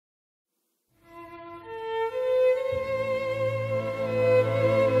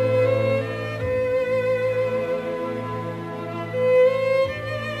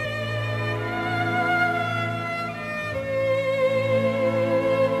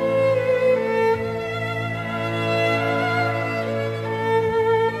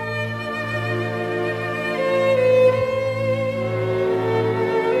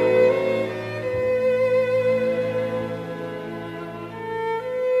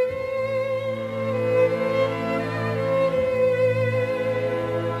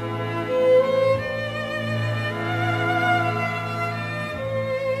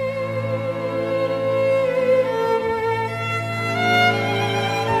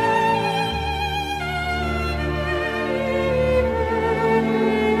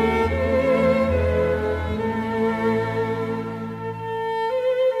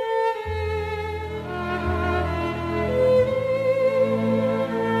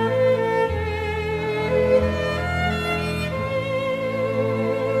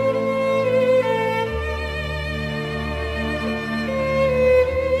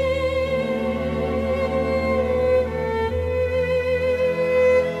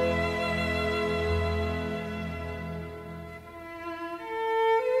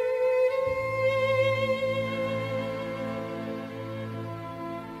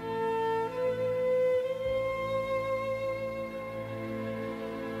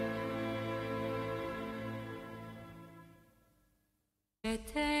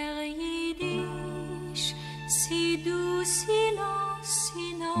Cet air yiddish, si doux, si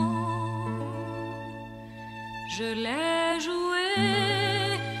lancinant, je l'ai joué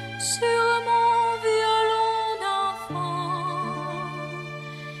sur mon violon d'enfant.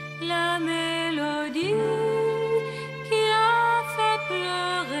 La mélodie qui a fait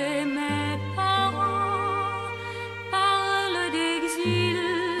pleurer mes parents parle d'exil,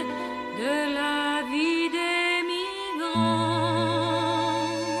 de la vie des migrants.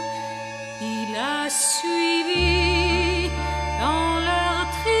 Il a suivi dans leur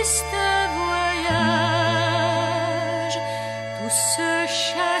triste voyage tous ceux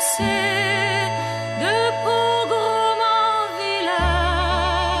chassés de pogrom en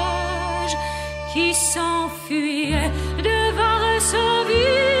village qui s'enfuyaient de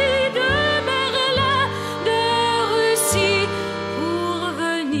Varsovie, de Berlin, de Russie pour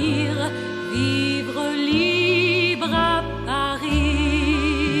venir vivre libre à Paris.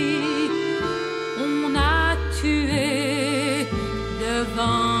 On a tué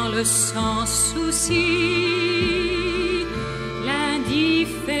devant le sans souci,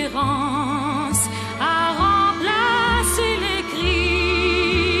 l'indifférence a remplacé les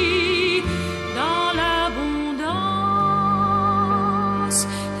cris. Dans l'abondance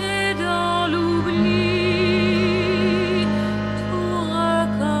et dans l'oubli, tout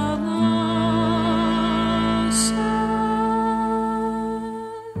recommence.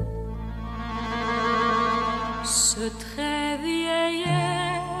 Ce très vieil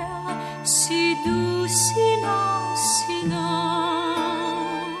air, si doux, si lancinant,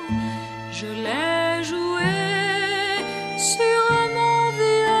 je l'ai joué sur mon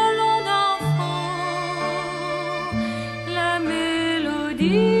violon d'enfant. La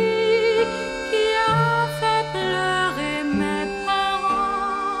mélodie qui a fait pleurer mes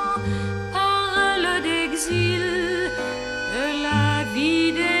parents parle d'exil, de la vie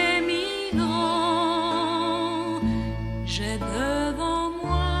des migrants. J'ai devant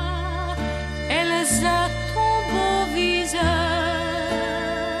moi Elsa, ton beau visage,